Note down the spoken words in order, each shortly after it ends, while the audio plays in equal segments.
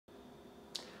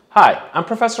Hi, I'm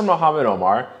Professor Mohammed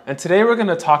Omar, and today we're going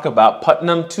to talk about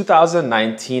Putnam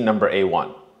 2019 number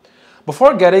A1.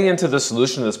 Before getting into the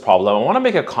solution to this problem, I want to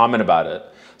make a comment about it.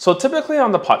 So typically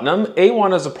on the Putnam,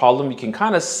 A1 is a problem you can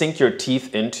kind of sink your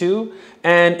teeth into,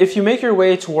 and if you make your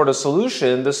way toward a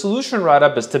solution, the solution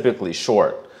write-up is typically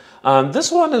short.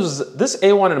 This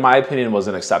A1, in my opinion, was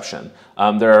an exception.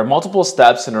 There are multiple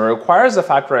steps and it requires a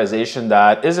factorization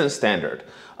that isn't standard.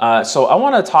 So I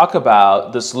want to talk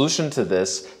about the solution to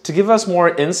this to give us more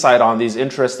insight on these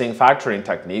interesting factoring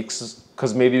techniques,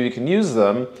 because maybe we can use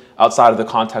them outside of the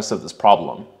context of this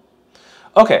problem.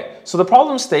 Okay, so the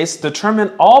problem states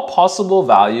determine all possible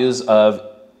values of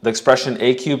the expression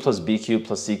a cubed plus b cubed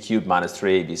plus c cubed minus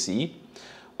 3abc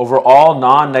over all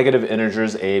non-negative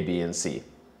integers a, b, and c.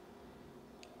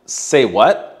 Say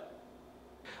what?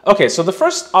 Okay, so the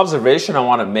first observation I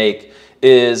want to make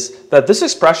is that this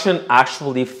expression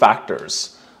actually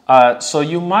factors. So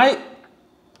you might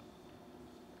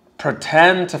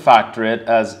pretend to factor it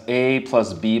as a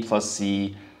plus b plus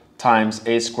c times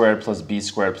a squared plus b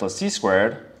squared plus c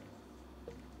squared.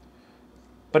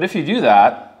 But if you do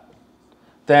that,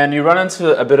 then you run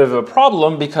into a bit of a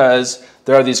problem because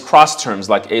there are these cross terms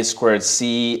like a squared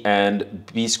c and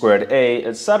b squared a,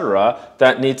 etc.,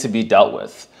 that need to be dealt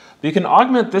with. You can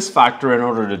augment this factor in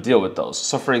order to deal with those.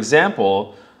 So for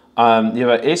example, you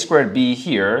have a squared b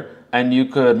here, and you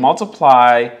could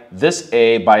multiply this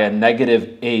a by a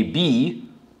negative ab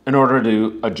in order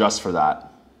to adjust for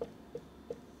that.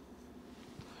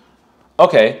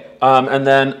 Okay, and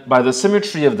then by the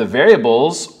symmetry of the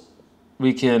variables,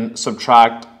 we can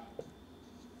subtract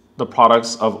the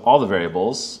products of all the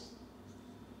variables.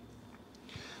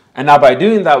 And now by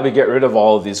doing that, we get rid of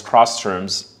all of these cross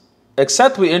terms,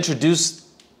 except we introduce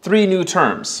three new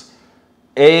terms: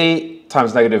 a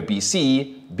times negative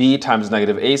bc, b times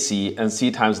negative ac, and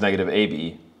c times negative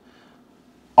ab.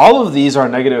 All of these are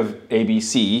negative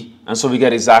abc, and so we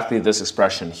get exactly this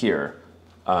expression here.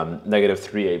 Negative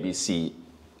 3abc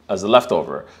as a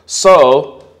leftover.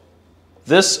 So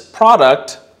this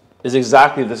product is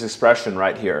exactly this expression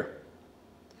right here.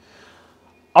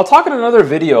 I'll talk in another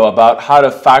video about how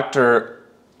to factor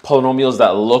polynomials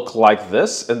that look like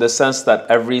this, in the sense that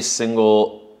every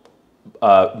single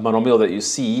monomial that you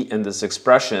see in this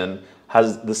expression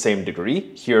has the same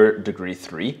degree, here degree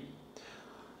 3.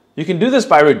 You can do this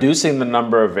by reducing the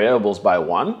number of variables by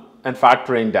 1 and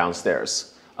factoring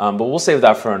downstairs. But we'll save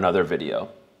that for another video.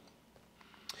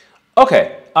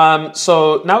 Okay,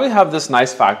 so now we have this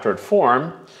nice factored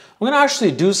form. We're going to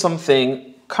actually do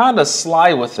something kind of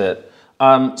sly with it.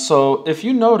 So if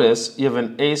you notice, you have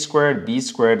an a squared, b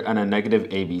squared, and a negative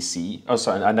abc, oh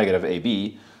sorry, a negative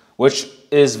ab, which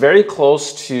is very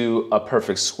close to a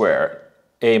perfect square,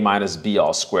 a minus b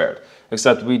all squared,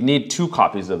 except we need 2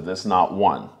 copies of this, not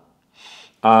 1.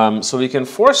 So we can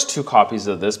force 2 copies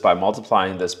of this by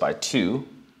multiplying this by 2.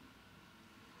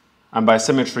 And by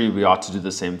symmetry, we ought to do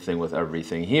the same thing with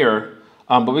everything here.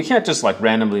 But we can't just like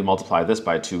randomly multiply this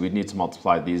by 2. We need to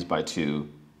multiply these by 2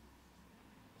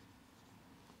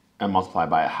 and multiply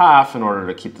by 1/2 in order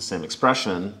to keep the same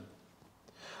expression.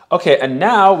 Okay, and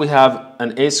now we have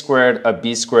an a squared, a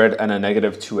b squared, and a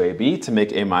negative 2ab to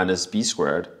make a minus b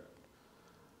squared.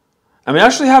 And we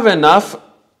actually have enough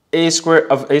a squared,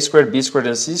 b squared,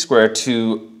 and c squared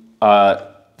to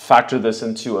factor this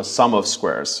into a sum of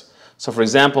squares. So for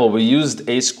example, we used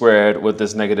a squared with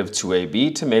this negative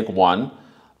 2ab to make one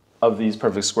of these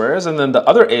perfect squares, and then the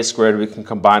other a squared we can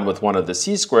combine with one of the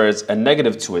c squareds and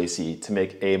negative 2ac to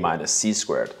make a minus c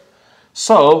squared.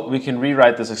 So we can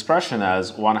rewrite this expression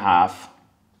as 1/2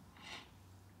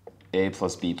 a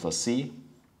plus b plus c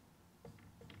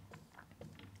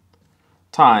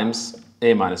times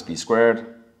a minus b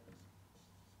squared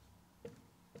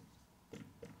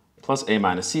plus a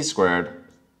minus c squared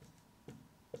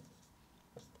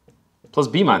plus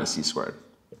b minus c squared.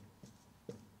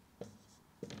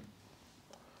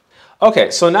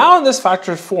 Okay, so now in this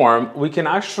factored form, we can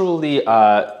actually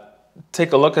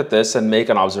take a look at this and make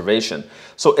an observation.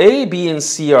 So a, b, and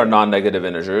c are non-negative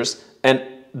integers, and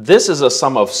this is a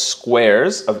sum of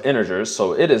squares of integers,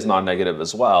 so it is non-negative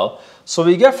as well. So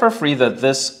we get for free that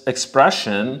this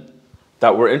expression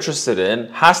that we're interested in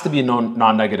has to be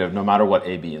non-negative no matter what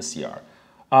a, b, and c are.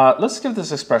 Let's give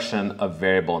this expression a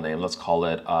variable name. Let's call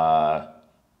it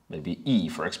maybe e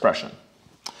for expression.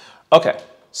 Okay,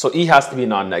 so e has to be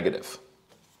non-negative.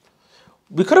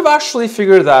 We could have actually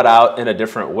figured that out in a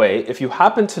different way. If you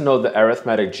happen to know the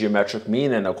arithmetic geometric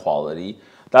mean inequality,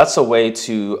 that's a way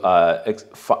to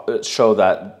show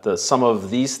that the sum of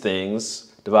these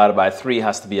things divided by 3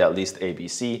 has to be at least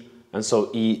abc, and so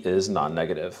e is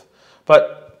non-negative.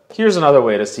 But here's another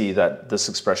way to see that this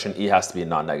expression e has to be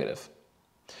non-negative.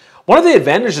 One of the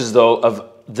advantages, though, of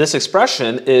this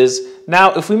expression is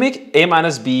now if we make a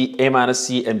minus b, a minus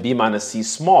c, and b minus c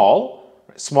small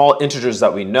integers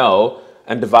that we know,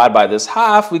 and divide by this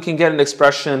half, we can get an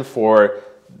expression for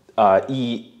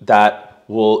e that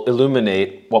will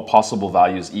illuminate what possible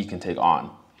values e can take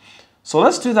on. So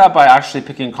let's do that by actually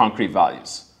picking concrete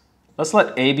values. Let's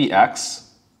let a be x,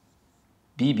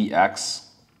 b be x,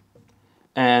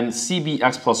 and c be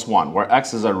x plus 1, where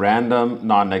x is a random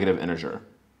non-negative integer.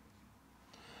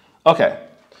 Okay,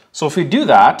 so if we do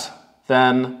that,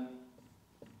 then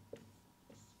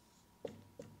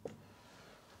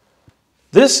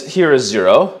this here is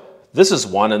 0, this is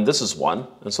 1, and this is 1.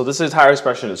 And so this entire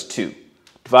expression is 2.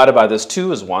 Divided by this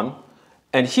 2 is 1.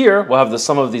 And here we'll have the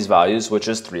sum of these values, which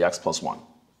is 3x plus 1.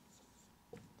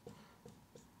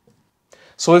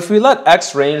 So if we let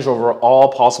x range over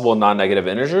all possible non-negative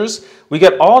integers, we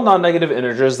get all non-negative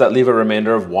integers that leave a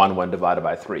remainder of 1 when divided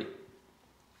by 3.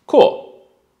 Cool.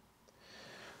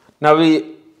 Now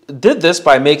we did this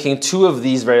by making two of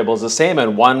these variables the same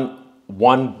and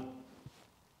one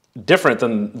different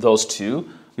than those two.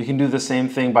 We can do the same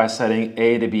thing by setting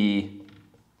a to be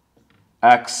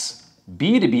x,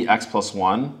 b to be x plus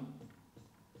 1,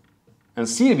 and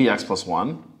c to be x plus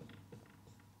 1.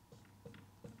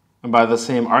 And by the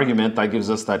same argument, that gives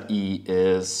us that e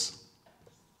is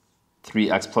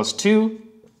 3x plus 2.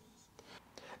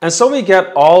 And so we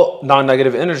get all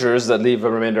non-negative integers that leave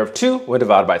a remainder of 2 when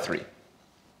divided by 3.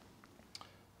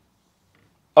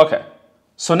 Okay,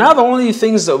 so now the only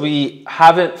things that we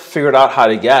haven't figured out how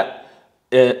to get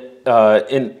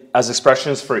as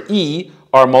expressions for e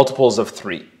are multiples of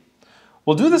 3.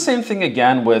 We'll do the same thing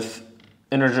again with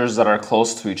integers that are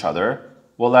close to each other.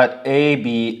 We'll let a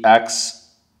be x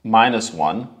minus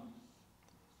 1,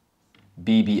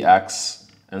 b be x,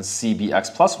 and c be x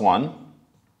plus 1.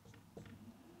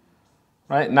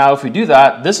 Right? Now if we do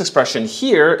that, this expression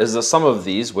here is the sum of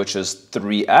these, which is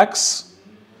 3x.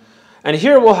 And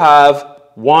here we'll have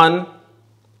 1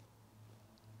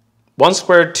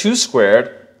 squared, 2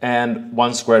 squared, and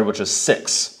 1 squared, which is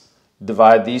 6.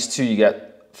 Divide these two, you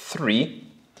get 3.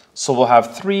 So we'll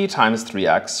have 3 times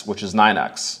 3x, which is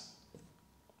 9x.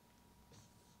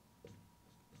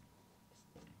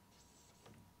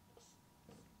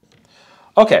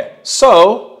 Okay,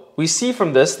 so we see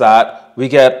from this that we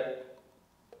can get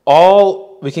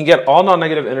all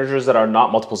non-negative integers that are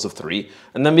not multiples of 3,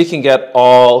 and then we can get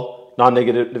all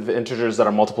non-negative integers that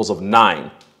are multiples of 9.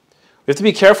 We have to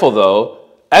be careful though,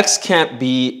 x can't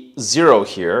be 0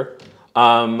 here,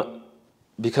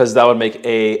 because that would make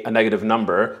a negative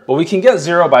number, but we can get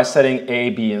 0 by setting a,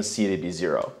 b, and c to be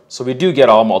 0. So we do get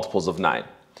all multiples of 9.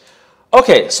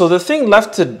 Okay, so the thing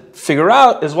left to figure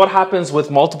out is what happens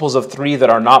with multiples of 3 that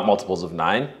are not multiples of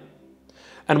 9.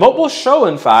 And what we'll show,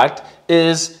 in fact,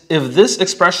 is if this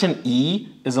expression e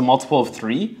is a multiple of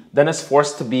 3, then it's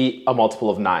forced to be a multiple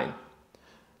of 9.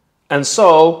 And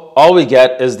so all we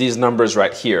get is these numbers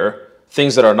right here,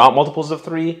 things that are not multiples of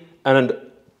 3 and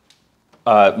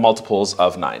multiples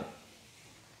of 9.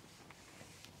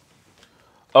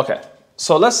 Okay,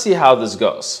 so let's see how this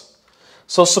goes.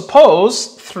 So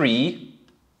suppose 3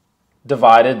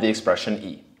 divided the expression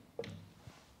e.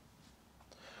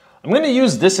 I'm going to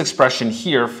use this expression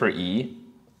here for e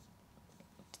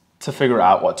to figure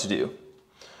out what to do.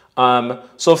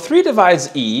 So if 3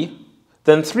 divides e,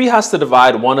 then 3 has to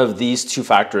divide one of these two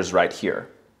factors right here.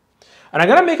 And I'm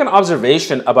going to make an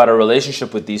observation about a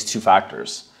relationship with these two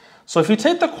factors. So if you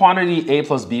take the quantity a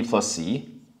plus b plus c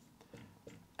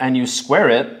and you square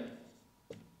it,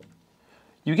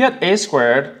 you get a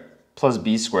squared plus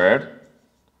b squared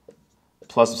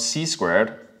plus c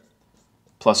squared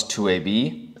plus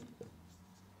 2ab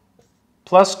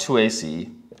plus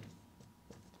 2ac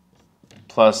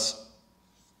plus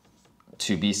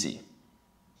 2bc,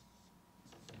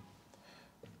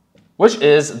 which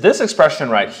is this expression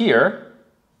right here,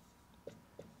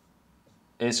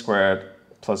 a squared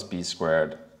plus b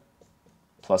squared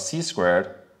plus c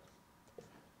squared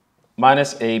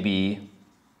minus ab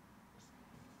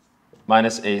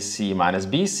minus ac minus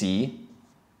bc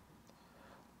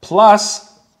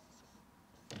plus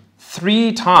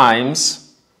 3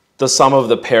 times the sum of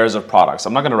the pairs of products.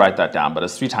 I'm not going to write that down, but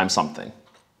it's 3 times something.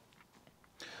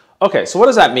 Okay, so what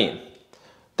does that mean?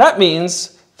 That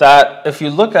means that if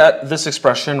you look at this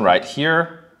expression right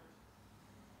here,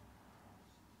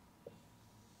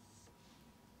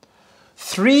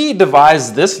 3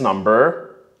 divides this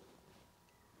number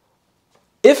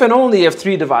if and only if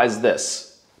 3 divides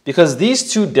this, because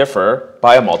these two differ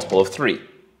by a multiple of 3.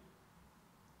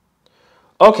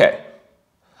 Okay,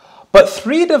 But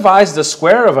 3 divides the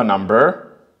square of a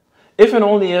number if and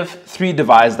only if 3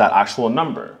 divides that actual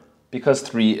number, because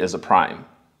 3 is a prime.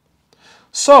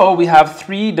 So we have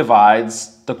 3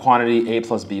 divides the quantity a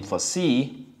plus b plus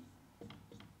c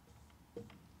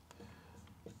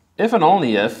if and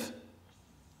only if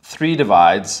 3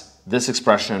 divides this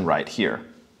expression right here.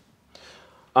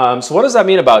 So what does that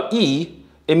mean about e?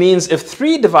 It means if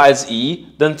 3 divides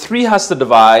e, then 3 has to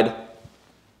divide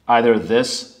either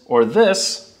this or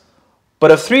this.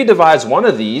 But if 3 divides one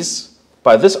of these,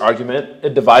 by this argument,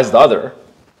 it divides the other.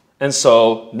 And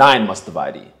so 9 must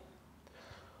divide e.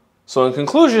 So in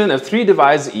conclusion, if 3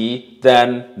 divides e,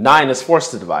 then 9 is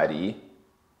forced to divide e.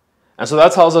 And so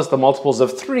that tells us the multiples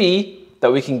of 3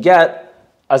 that we can get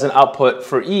as an output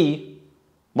for e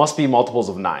must be multiples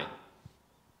of 9.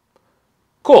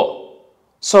 Cool.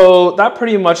 So that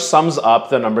pretty much sums up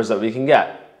the numbers that we can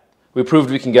get. We proved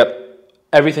we can get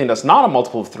everything that's not a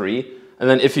multiple of 3, and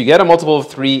then if you get a multiple of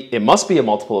 3, it must be a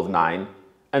multiple of 9,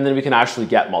 and then we can actually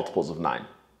get multiples of 9.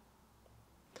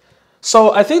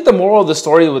 So I think the moral of the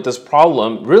story with this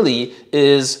problem really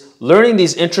is learning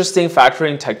these interesting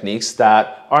factoring techniques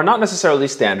that are not necessarily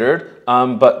standard,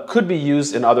 but could be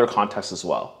used in other contexts as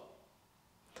well.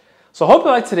 So I hope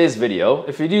you liked today's video.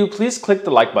 If you do, please click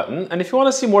the like button. And if you want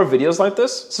to see more videos like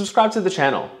this, subscribe to the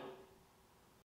channel.